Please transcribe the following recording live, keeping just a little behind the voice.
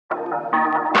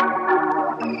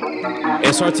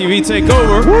SRTV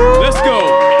TakeOver. Let's go.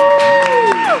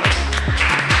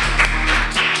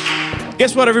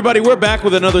 Guess what, everybody? We're back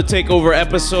with another TakeOver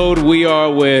episode. We are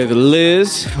with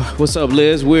Liz. What's up,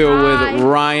 Liz? We're with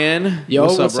Ryan. Yo,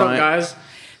 what's up, Ryan? guys?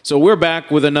 So we're back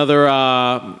with another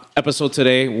episode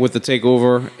today with the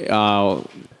TakeOver.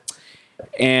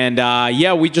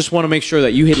 Yeah, we just want to make sure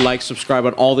that you hit like, subscribe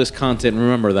on all this content.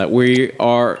 Remember that we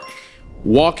are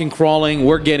walking, crawling.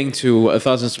 We're getting to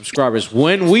 1,000 subscribers.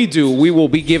 When we do, we will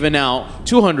be giving out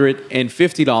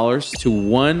 $250 to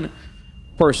one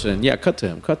person. Yeah, cut to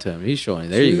him. He's showing.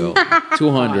 There you go.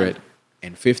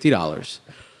 $250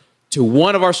 to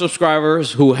one of our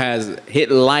subscribers who has hit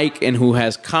like and who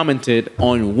has commented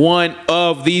on one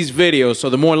of these videos. So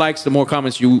the more likes, the more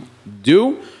comments you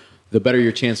do, the better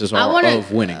your chances are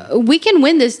of winning. We can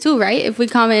win this too, right? If we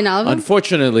comment all of them.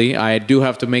 Unfortunately, I do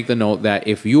have to make the note that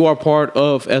if you are part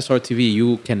of SRTV,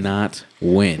 you cannot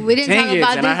win. We didn't talk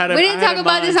about this. We didn't talk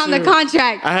about this on the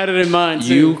contract. I had it in mind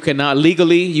too. You cannot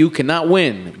legally, you cannot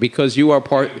win because you are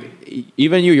part.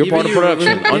 Even you're part of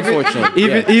production.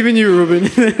 Unfortunately, even you, Ruben.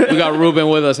 We got Ruben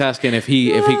with us asking if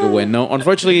he could win. No,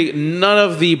 unfortunately, none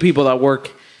of the people that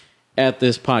work at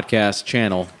this podcast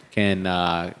channel can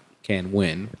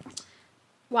win.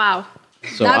 Wow.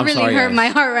 So that I'm really sorry, hurt guys. my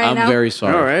heart right now. I'm very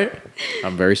sorry. All right.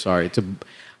 I'm very sorry.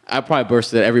 I probably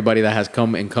bursted everybody that has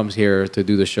comes here to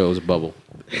do the show's bubble.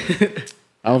 I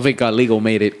don't think legal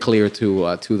made it clear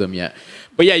to them yet.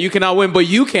 But yeah, you cannot win, but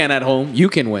you can at home. You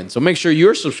can win. So make sure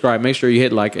you're subscribed. Make sure you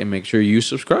hit like and make sure you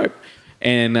subscribe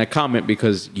and comment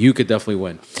because you could definitely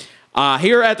win.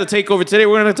 Here at the TakeOver today,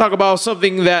 we're going to talk about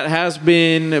something that has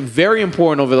been very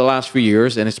important over the last few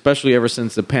years, and especially ever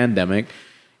since the pandemic.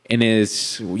 And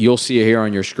you'll see it here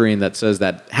on your screen that says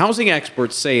that housing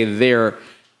experts say there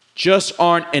just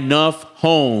aren't enough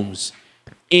homes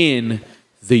in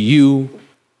the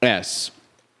U.S.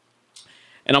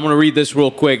 And I'm going to read this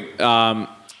real quick.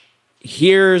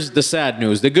 Here's the sad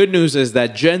news. The good news is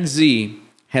that Gen Z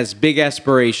has big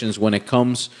aspirations when it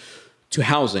comes to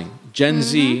housing. Gen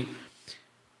Z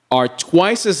are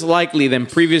twice as likely than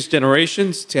previous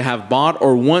generations to have bought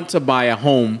or want to buy a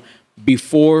home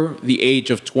before the age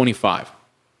of 25.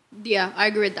 Yeah, I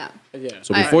agree with that. Yeah.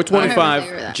 So before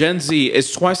 25, Gen Z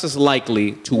is twice as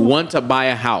likely to want to buy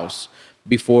a house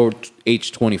before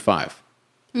age 25.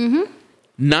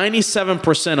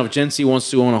 97% of Gen Z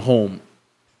wants to own a home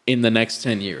in the next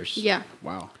 10 years. Yeah.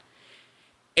 Wow.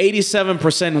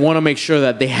 87% want to make sure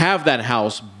that they have that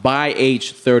house by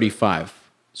age 35.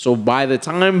 So by the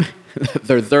time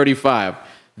they're 35,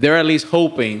 they're at least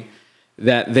hoping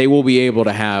that they will be able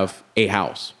to have a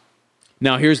house.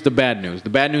 Now, here's the bad news. The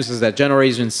bad news is that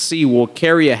Generation C will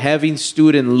carry a heavy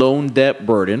student loan debt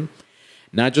burden.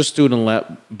 Not just student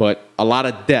debt, but a lot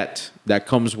of debt that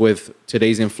comes with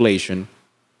today's inflation.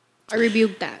 I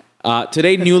rebuke that.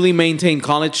 Today, newly maintained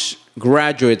college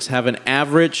graduates have an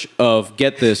average of,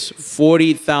 get this,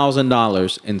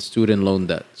 $40,000 in student loan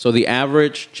debt. So the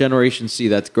average Generation C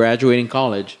that's graduating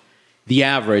college, the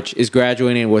average is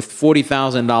graduating with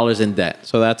 $40,000 in debt.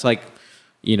 So that's like,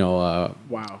 wow,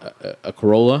 a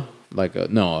Corolla, like a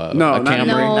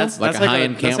Camry, That's like a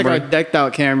high-end Camry. That's like a decked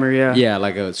out Camry, yeah. Yeah,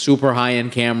 like a super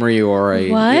high-end Camry or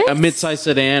a mid-size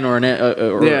sedan or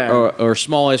or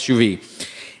small SUV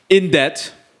in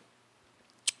debt.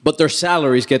 But their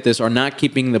salaries, get this, are not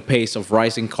keeping the pace of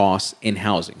rising costs in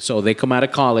housing. So they come out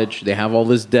of college, they have all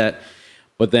this debt,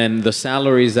 but then the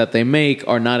salaries that they make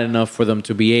are not enough for them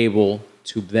to be able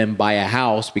to then buy a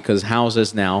house because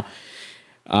houses now,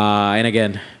 and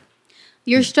again,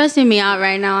 you're stressing me out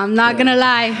right now. I'm not gonna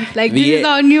lie. Like, this is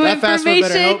all new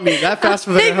information. That fast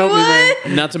food better help me,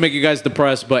 man. Not to make you guys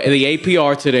depressed, but the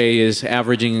APR today is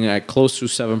averaging close to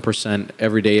 7%.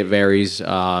 Every day it varies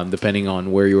depending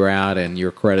on where you're at and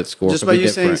your credit score. Just by you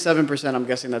saying 7%, I'm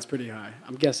guessing that's pretty high.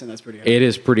 It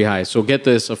is pretty high. So get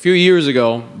this. A few years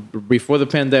ago, before the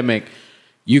pandemic,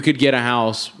 you could get a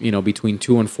house, between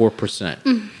 2 and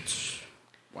 4%.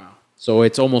 Wow. So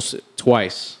it's almost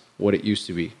twice what it used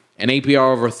to be. An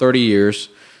APR over 30 years,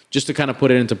 just to kind of put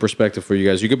it into perspective for you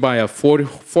guys, you could buy a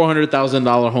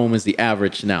 $400,000 home is the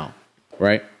average now,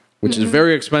 right? Which is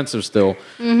very expensive still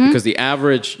because the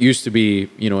average used to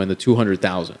be, in the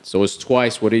 200,000. So it's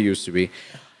twice what it used to be.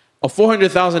 A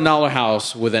 $400,000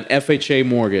 house with an FHA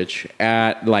mortgage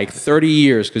at like 30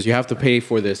 years, because you have to pay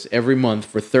for this every month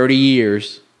for 30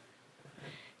 years,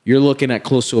 you're looking at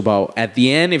close to about, at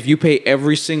the end, if you pay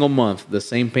every single month the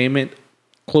same payment,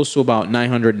 close to about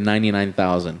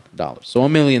 $999,000. So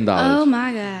 $1 million. Oh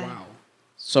my God. Wow.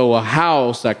 So a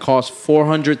house that costs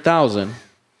 $400,000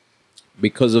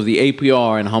 because of the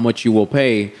APR and how much you will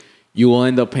pay, you will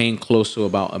end up paying close to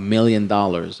about $1 million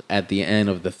at the end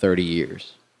of the 30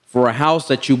 years for a house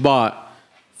that you bought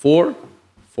for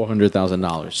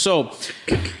 $400,000. So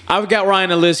I've got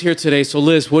Ryan and Liz here today. So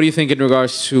Liz, what do you think in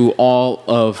regards to all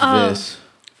of this?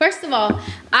 First of all,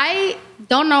 I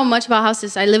don't know much about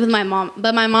houses. I live with my mom,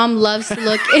 but my mom loves to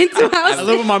look into houses. I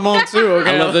live with my mom too.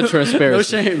 Okay, I love the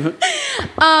transparency. No shame.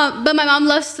 But my mom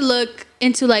loves to look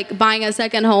into like buying a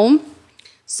second home.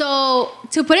 So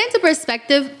to put it into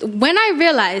perspective, when I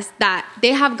realized that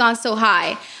they have gone so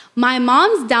high, my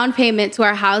mom's down payment to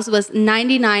our house was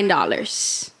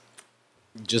 $99.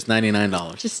 Just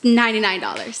 $99. Just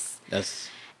 $99. That's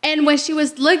And when she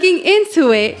was looking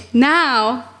into it,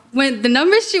 now, when the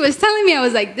numbers she was telling me, I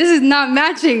was like, this is not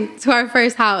matching to our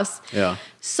first house. yeah.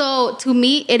 So to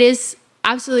me, it is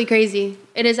absolutely crazy.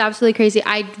 It is absolutely crazy.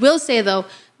 I will say, though,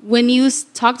 when you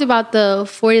talked about the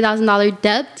 $40,000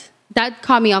 debt, that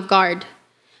caught me off guard.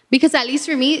 Because at least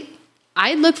for me,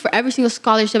 I look for every single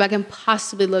scholarship I can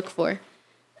possibly look for.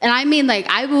 And I mean, like,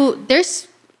 there's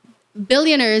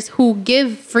billionaires who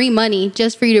give free money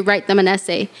just for you to write them an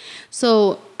essay.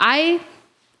 So in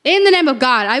the name of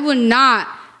God, I will not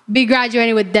be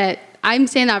graduating with debt. I'm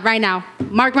saying that right now.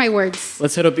 Mark my words.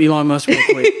 Let's hit up Elon Musk real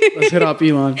quick. Let's hit up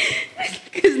Elon.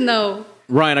 Because no.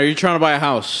 Ryan, are you trying to buy a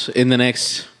house in the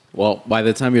next, by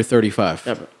the time you're 35?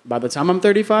 Yeah, but by the time I'm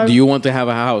 35, Do you want to have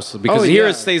a house? Because here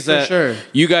it states for that sure.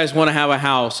 you guys want to have a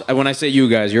house. When I say you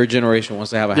guys, your generation wants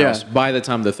to have a Yeah. house by the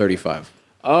time they're 35.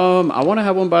 I want to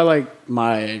have one by like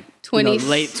my 20s.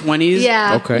 late 20s.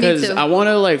 Yeah, Okay. me Because too. I want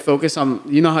to like focus on,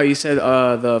 you know how you said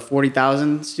the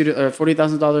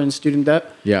 $40,000 in student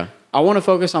debt. Yeah. I want to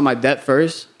focus on my debt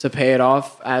first to pay it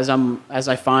off as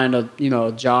I find a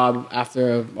job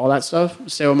after all that stuff.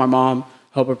 Stay with my mom,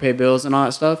 help her pay bills and all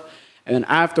that stuff. And then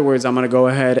afterwards, I'm gonna go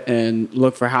ahead and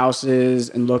look for houses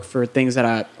and look for things that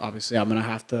I'm gonna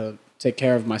have to take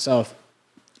care of myself.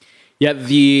 Yeah,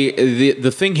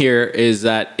 the thing here is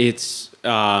that it's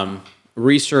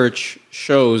research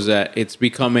shows that it's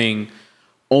becoming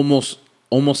almost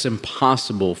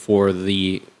impossible for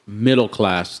the middle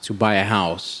class to buy a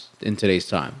house in today's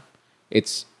time.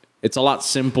 It's a lot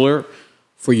simpler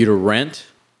for you to rent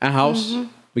a house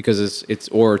because it's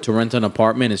or to rent an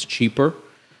apartment is cheaper.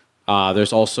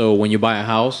 There's also, when you buy a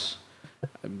house,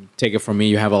 take it from me,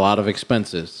 you have a lot of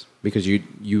expenses because you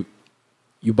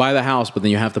buy the house, but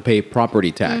then you have to pay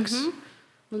property tax.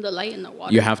 The light and the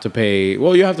water. You have to pay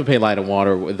light and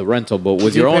water with the rental, but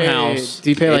with your own house, Do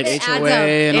you pay like It adds HOA up.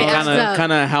 and all It adds that? up.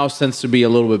 kind of house tends to be a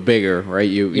little bit bigger, right?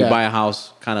 You Yeah. buy a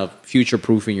house kind of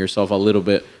future-proofing yourself a little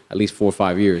bit, at least 4 or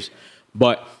 5 years.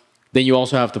 But then you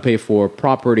also have to pay for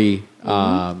property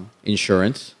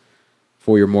insurance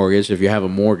for your mortgage. If you have a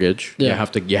mortgage, you Yeah.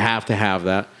 have to have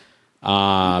that.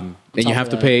 Then you top have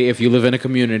of to that. pay, if you live in a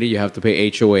community, you have to pay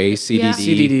HOA, CDD.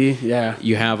 CDD, yeah.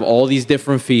 You have all these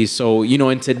different fees. So,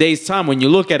 in today's time, when you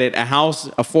look at it, a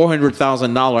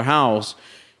 $400,000 house,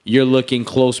 you're looking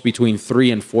close between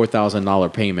 $3,000 and $4,000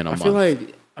 payment a month.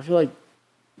 I feel like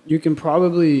you can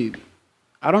probably,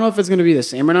 I don't know if it's going to be the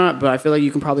same or not, but I feel like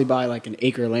you can probably buy like an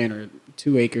acre of land or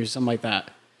 2 acres, something like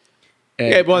that.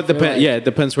 Yeah, well, it depends. Yeah, it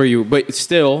depends where you. But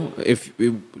still, if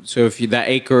that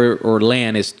acre or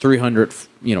land is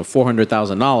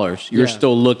 $400,000, you're Yeah.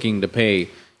 still looking to pay.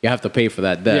 You have to pay for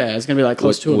that debt. Yeah, it's going to be like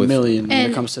close to $1 million when it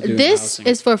And comes to doing this housing.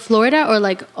 is for Florida or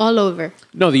like all over?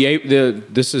 No,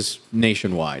 this is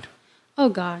nationwide. Oh,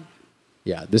 God.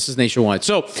 Yeah, this is nationwide.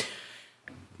 So,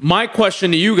 my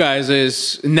question to you guys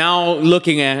is, now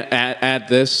looking at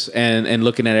this and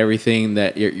looking at everything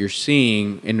that you're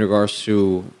seeing in regards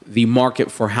to the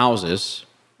market for houses,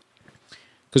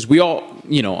 because we all,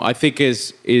 I think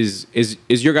is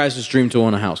your guys' dream to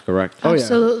own a house, correct? Oh, yeah,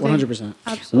 Absolutely. 100%.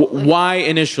 Absolutely. Why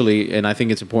initially, and I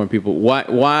think it's important, people,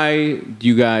 why do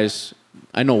you guys,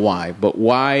 I know why, but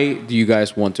why do you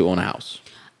guys want to own a house?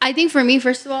 I think for me,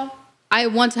 first of all, I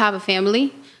want to have a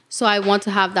family. So I want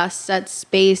to have that set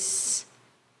space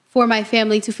for my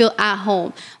family to feel at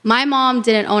home. My mom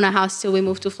didn't own a house till we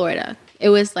moved to Florida. It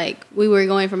was like we were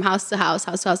going from house to house,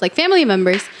 like family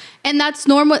members. And that's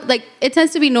normal. Like, it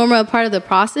tends to be normal, a part of the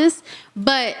process.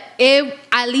 But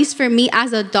at least for me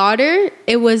as a daughter,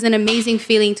 it was an amazing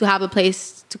feeling to have a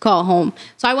place to call home.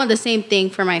 So I want the same thing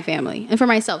for my family and for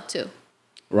myself too.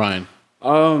 Ryan.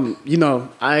 I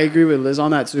agree with Liz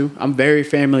on that too. I'm very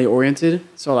family oriented.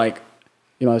 So like,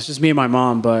 it's just me and my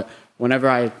mom. But whenever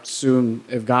I soon,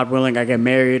 if God willing, I get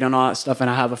married and all that stuff and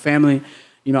I have a family,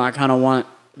 I kind of want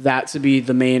that to be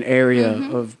the main area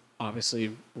of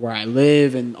obviously where I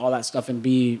live and all that stuff and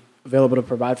be available to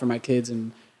provide for my kids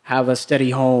and have a steady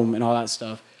home and all that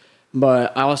stuff.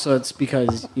 But I also, it's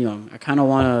because, I kind of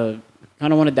want to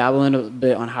kind of want to dabble in a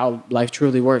bit on how life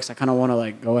truly works. I kind of want to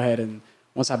like go ahead and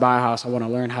once I buy a house, I want to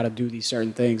learn how to do these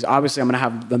certain things. Obviously, I'm gonna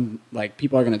have them like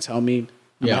people are gonna tell me.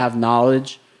 I'm gonna have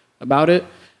knowledge about it,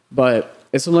 but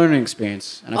it's a learning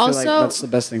experience, and I feel like that's the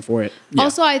best thing for it.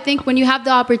 Also, I think when you have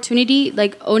the opportunity,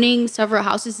 like owning several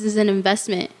houses is an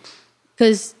investment,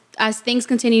 because as things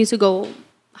continue to go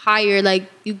higher, like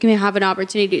you can have an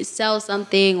opportunity to sell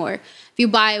something, or if you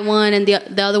buy one and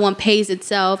the other one pays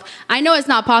itself. I know it's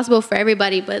not possible for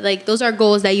everybody, but like those are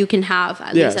goals that you can have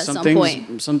at least at some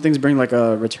point. Some things bring like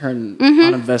a return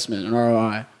on investment, an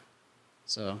ROI.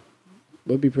 So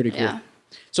it would be pretty cool. Yeah.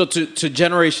 So to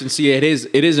Generation C, it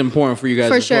is important for you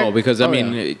guys as well, because I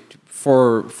mean,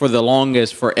 for the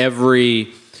longest, for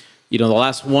every, the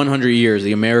last 100 years,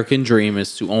 the American dream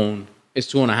is to own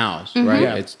a house, right?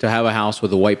 Yeah. It's to have a house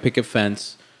with a white picket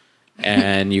fence,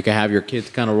 and you can have your kids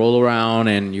kind of roll around,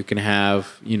 and you can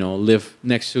have live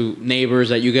next to neighbors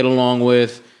that you get along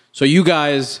with. So you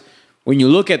guys, when you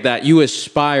look at that, you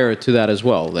aspire to that as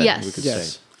well. Then we could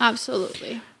say.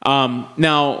 Absolutely.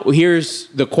 Now, here's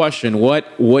the question.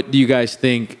 What do you guys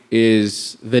think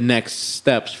is the next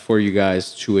steps for you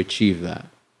guys to achieve that?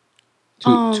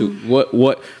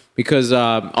 Because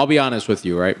I'll be honest with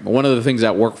you, right? One of the things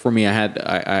that worked for me, I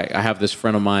have this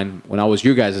friend of mine when I was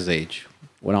your guys' age,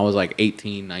 when I was like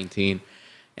 18, 19,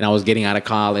 and I was getting out of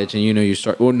college, and you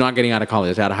start, well, not getting out of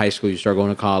college, out of high school, you start going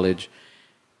to college,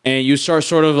 and you start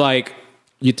sort of like,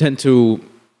 you tend to,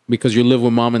 because you live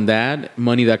with mom and dad,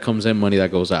 money that comes in, money that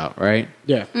goes out, right?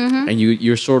 Yeah. And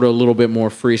you're sort of a little bit more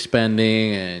free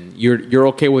spending, and you're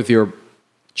okay with your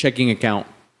checking account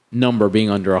number being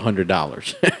under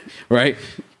 $100, right?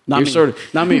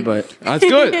 Not me, but that's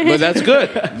good. But that's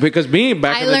good, because me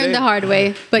back in the day, I learned the hard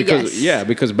way. But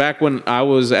because back when I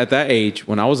was at that age,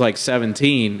 when I was like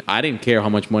 17, I didn't care how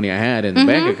much money I had in the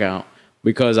bank account,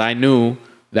 because I knew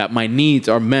that my needs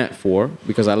are met for,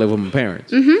 because I live with my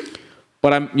parents.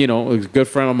 But I'm, a good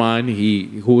friend of mine,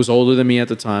 who was older than me at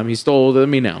the time. He's still older than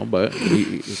me now, but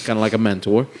he's kind of like a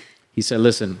mentor. He said,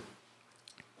 listen,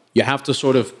 you have to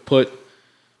sort of put,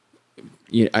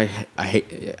 I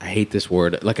hate this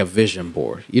word, like a vision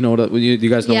board. You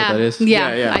guys know what that is?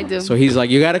 Yeah, I do. So he's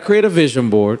like, you got to create a vision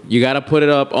board. You got to put it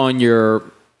up on your,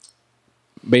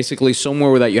 basically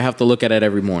somewhere that you have to look at it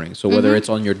every morning. So whether it's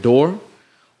on your door,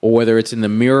 or whether it's in the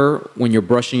mirror when you're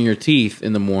brushing your teeth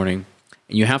in the morning,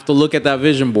 and you have to look at that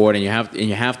vision board, and you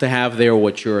have to have there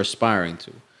what you're aspiring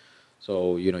to.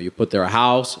 So, you put there a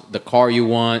house, the car you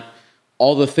want,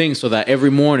 all the things, so that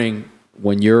every morning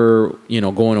when you're,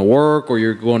 going to work, or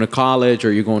you're going to college,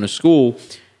 or you're going to school,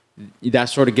 that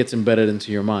sort of gets embedded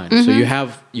into your mind. So you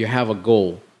have a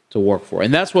goal to work for.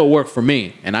 And that's what worked for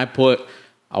me. And I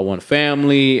want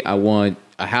family, I want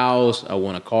a house, I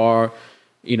want a car,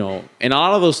 and a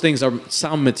lot of those things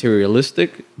sound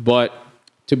materialistic, but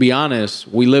to be honest,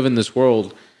 we live in this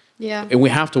world, and we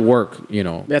have to work, we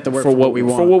have to work for what we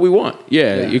want. For what we want.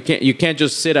 Yeah. You can't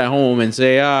just sit at home and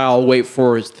say, I'll wait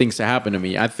for things to happen to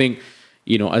me. I think,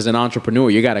 as an entrepreneur,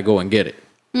 you got to go and get it.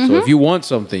 So if you want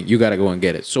something, you got to go and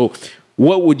get it. So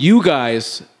what will you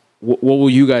guys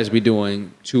be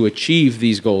doing to achieve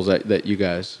these goals that you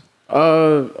guys?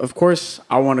 Of course,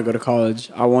 I want to go to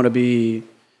college. I want to be,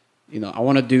 I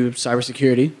want to do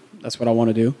cybersecurity. That's what I want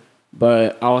to do.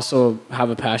 But I also have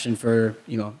a passion for,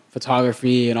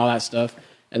 photography and all that stuff.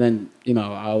 And then,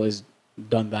 I always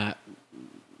done that.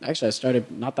 Actually, I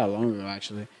started not that long ago,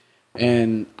 actually.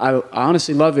 And I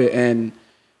honestly love it. And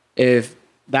if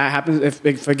that happens,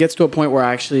 if it gets to a point where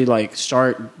I actually like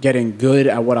start getting good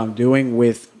at what I'm doing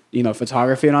with,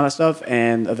 photography and all that stuff,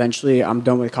 and eventually I'm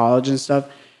done with college and stuff,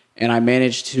 and I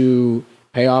manage to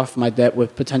pay off my debt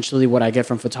with potentially what I get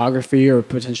from photography, or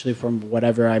potentially from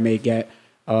whatever I may get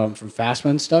from FAFSA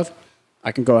and stuff,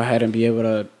 I can go ahead and be able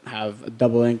to have a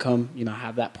double income,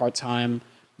 have that part-time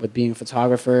with being a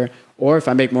photographer. Or if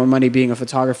I make more money being a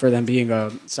photographer than being a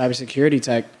cybersecurity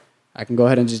tech, I can go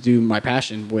ahead and just do my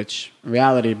passion, which in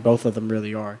reality, both of them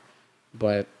really are.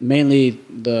 But mainly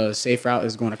the safe route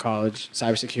is going to college,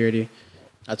 cybersecurity.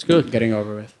 That's good. Getting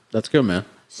over with. That's good, man.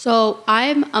 So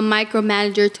I'm a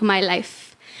micromanager to my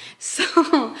life.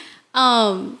 So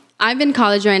I'm in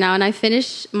college right now, and I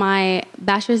finished my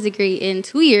bachelor's degree in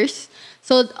 2 years.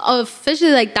 So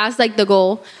officially, that's the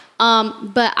goal.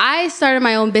 But I started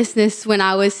my own business when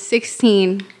I was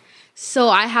 16.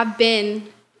 So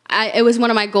it was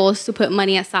one of my goals to put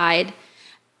money aside.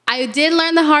 I did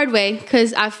learn the hard way,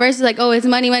 because at first it's like, oh, it's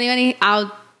money, money, money.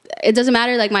 It doesn't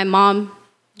matter. Like, my mom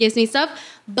gives me stuff.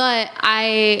 But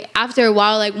after a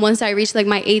while, once I reached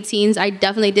my 18s, I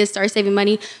definitely did start saving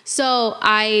money. So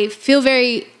I feel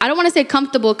I don't want to say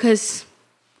comfortable, because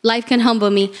life can humble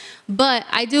me. But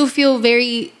I do feel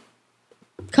very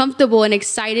comfortable and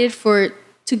excited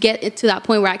to get it to that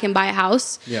point where I can buy a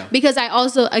house. Yeah. Because I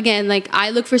also, again, like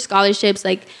I look for scholarships.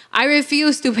 Like I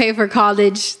refuse to pay for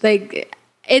college. Like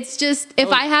it's just if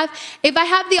I have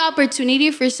the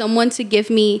opportunity for someone to give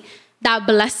me that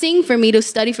blessing for me to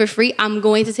study for free, I'm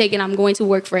going to take it. I'm going to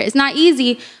work for it. It's not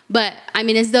easy, but I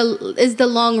mean, it's the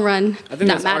long run. I think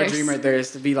that's matters. our dream right there,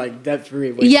 is to be like debt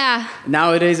free. Yeah.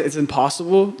 Nowadays it's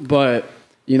impossible, but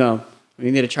you know, we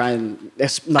need to try and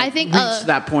I think reach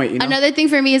that point. You know? Another thing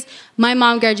for me is my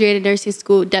mom graduated nursing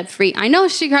school debt free. I know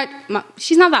she's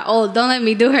not that old. Don't let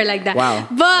me do her like that. Wow.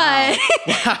 But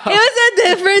it was a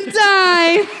different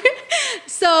time.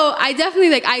 So I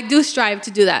definitely I do strive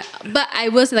to do that. But I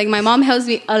will say my mom helps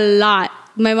me a lot.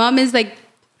 My mom is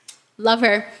love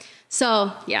her.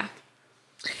 So yeah.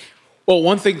 Well,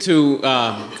 one thing to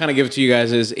kind of give to you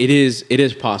guys is it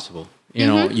is possible. You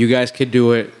know, you guys could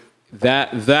do it.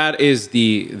 That is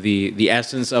the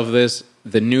essence of this.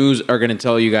 The news are going to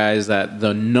tell you guys that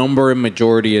the number and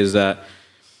majority is that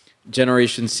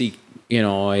Generation C,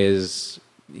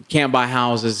 can't buy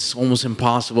houses. It's almost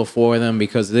impossible for them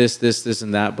because this,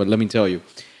 and that. But let me tell you,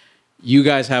 you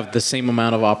guys have the same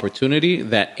amount of opportunity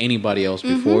that anybody else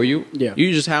before you. Yeah.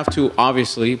 You just have to,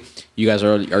 obviously, you guys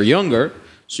are younger,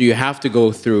 so you have to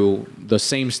go through the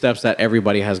same steps that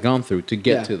everybody has gone through to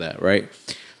get to that, right?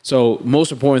 So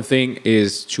most important thing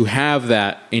is to have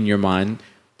that in your mind,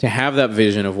 to have that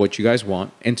vision of what you guys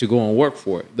want, and to go and work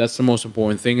for it. That's the most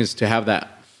important thing, is to have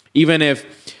that. Even if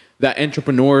that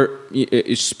entrepreneur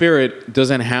spirit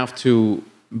doesn't have to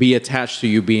be attached to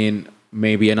you being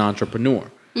maybe an entrepreneur,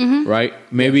 right?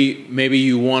 Maybe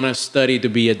you want to study to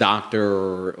be a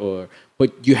doctor,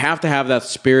 but you have to have that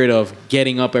spirit of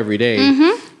getting up every day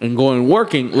and going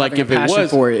working like if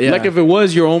it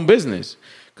was your own business.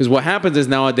 Because what happens is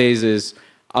nowadays is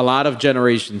a lot of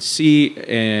Generation C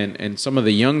and some of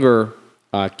the younger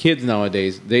kids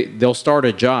nowadays, they'll start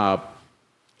a job,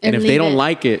 and if they don't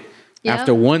like it,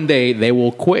 after one day, they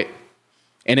will quit.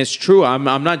 And it's true. I'm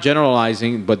not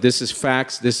generalizing, but this is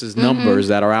facts. This is numbers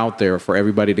that are out there for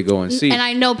everybody to go and see. And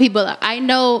I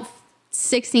know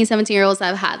 16, 17-year-olds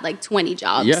that have had 20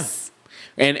 jobs. Yeah.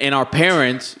 And our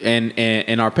parents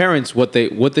and our parents, what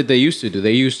did they used to do?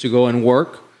 They used to go and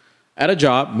work at a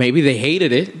job. Maybe they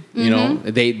hated it. You know,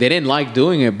 they didn't like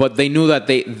doing it, but they knew that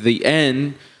they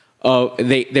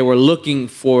were looking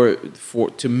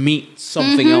to meet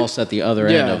something else at the other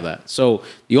end of that. So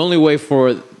the only way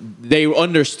they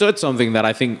understood something that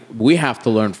I think we have to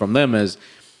learn from them is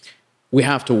we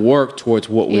have to work towards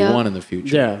what we want in the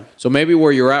future. Yeah. So maybe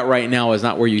where you're at right now is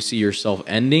not where you see yourself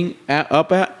ending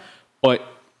up at, but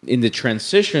in the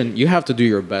transition, you have to do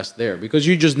your best there, because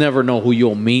you just never know who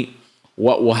you'll meet,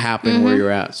 what will happen where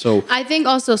you're at. So I think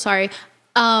also,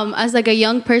 as a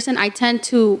young person, I tend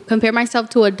to compare myself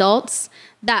to adults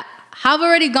that have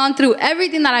already gone through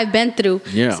everything that I've been through,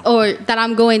 or that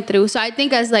I'm going through. So I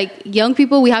think as young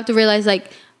people, we have to realize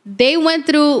they went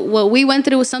through what we went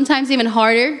through, sometimes even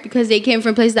harder, because they came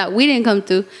from places that we didn't come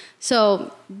through.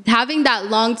 So having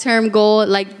that long-term goal,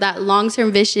 that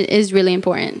long-term vision, is really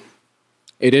important.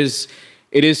 It is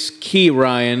key,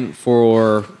 Ryan,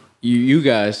 for you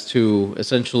guys to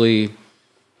essentially,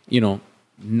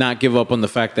 not give up on the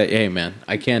fact that, hey, man,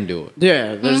 I can do it.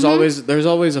 Yeah, there's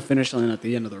always a finish line at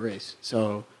the end of the race.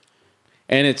 So,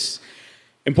 and it's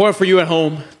important for you at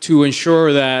home to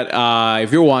ensure that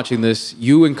if you're watching this,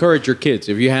 you encourage your kids.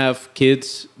 If you have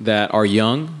kids that are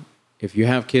young, if you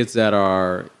have kids that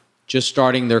are just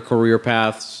starting their career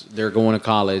paths, they're going to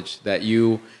college, that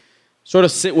you sort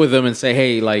of sit with them and say,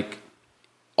 hey,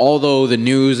 although the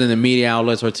news and the media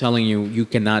outlets are telling you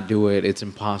cannot do it, it's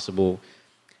impossible,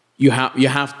 you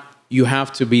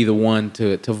have to be the one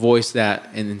to voice that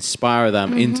and inspire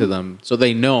them into them, so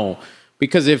they know.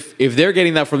 Because if they're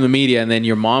getting that from the media, and then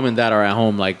your mom and dad are at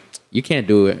home you can't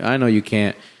do it, I know you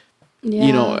can't,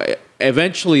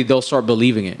 eventually they'll start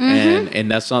believing it,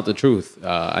 and that's not the truth.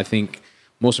 I think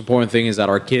most important thing is that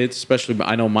our kids, especially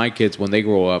I know my kids, when they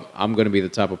grow up, I'm going to be the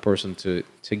type of person to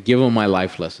give them my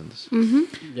life lessons.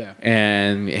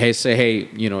 And say,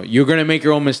 you're going to make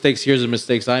your own mistakes. Here's the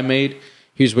mistakes I made.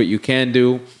 Here's what you can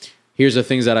do. Here's the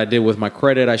things that I did with my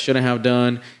credit I shouldn't have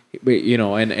done.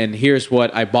 And here's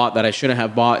what I bought that I shouldn't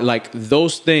have bought.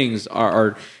 Those things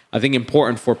are I think,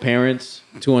 important for parents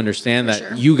to understand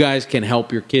that you guys can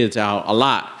help your kids out a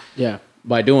lot.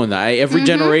 By doing that. Every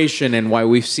generation, and why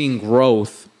we've seen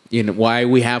growth, why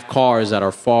we have cars that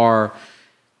are far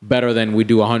better than we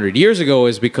do 100 years ago,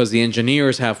 is because the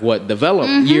engineers have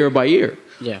developed year by year.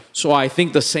 So I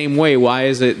think the same way, why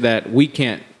is it that we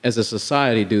can't as a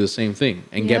society, do the same thing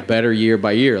and Yep. get better year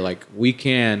by year. Like we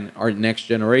can, our next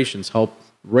generations, help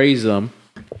raise them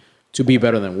to be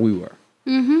better than we were.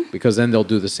 Because then they'll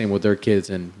do the same with their kids.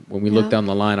 And when we look Yep. down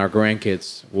the line, our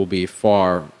grandkids will be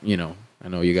far, you know, I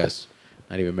know you guys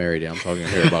not even married yet. I'm talking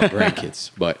here about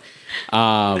grandkids. But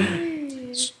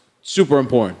super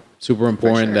important. Super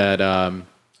important that,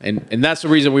 and that's the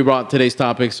reason we brought today's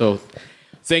topic. So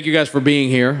thank you guys for being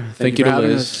here. Thank you for to having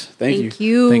Liz. us. Thank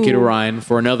you. Thank you to Ryan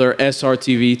for another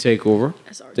SRTV takeover.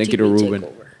 Thank you to Ruben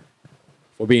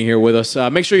for being here with us.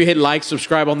 Make sure you hit like,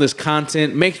 subscribe on this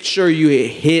content. Make sure you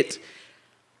hit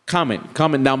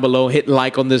comment down below. Hit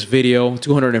like on this video.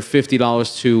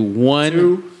 $250 to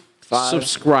one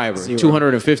subscriber.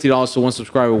 $250 to one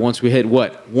subscriber once we hit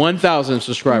what? 1,000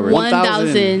 subscribers.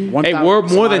 1,000. Hey, we're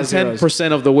more than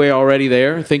 10% of the way already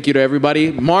there. Thank you to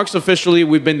everybody. Mark's officially,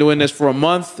 we've been doing this for a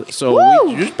month. So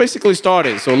we just basically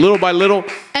started. So little by little.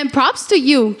 And props to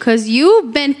you, because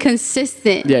you've been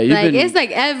consistent. Yeah, you've like, been- it's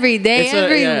like every day, It's a-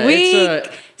 every yeah,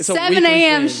 week. it's a 7 weekly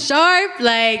a.m. thing. sharp.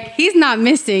 Like, he's not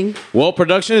missing. Well,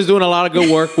 production is doing a lot of good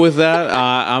work with that.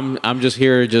 I'm just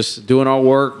here, just doing our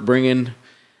work, bringing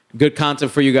good content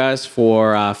for you guys,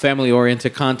 for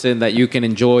family-oriented content that you can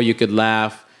enjoy, you could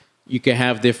laugh, you can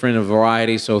have different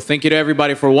variety. So thank you to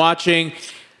everybody for watching.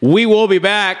 We will be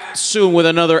back soon with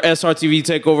another SRTV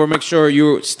Takeover. Make sure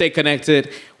you stay connected.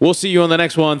 We'll see you on the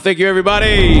next one. Thank you,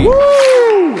 everybody.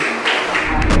 Woo!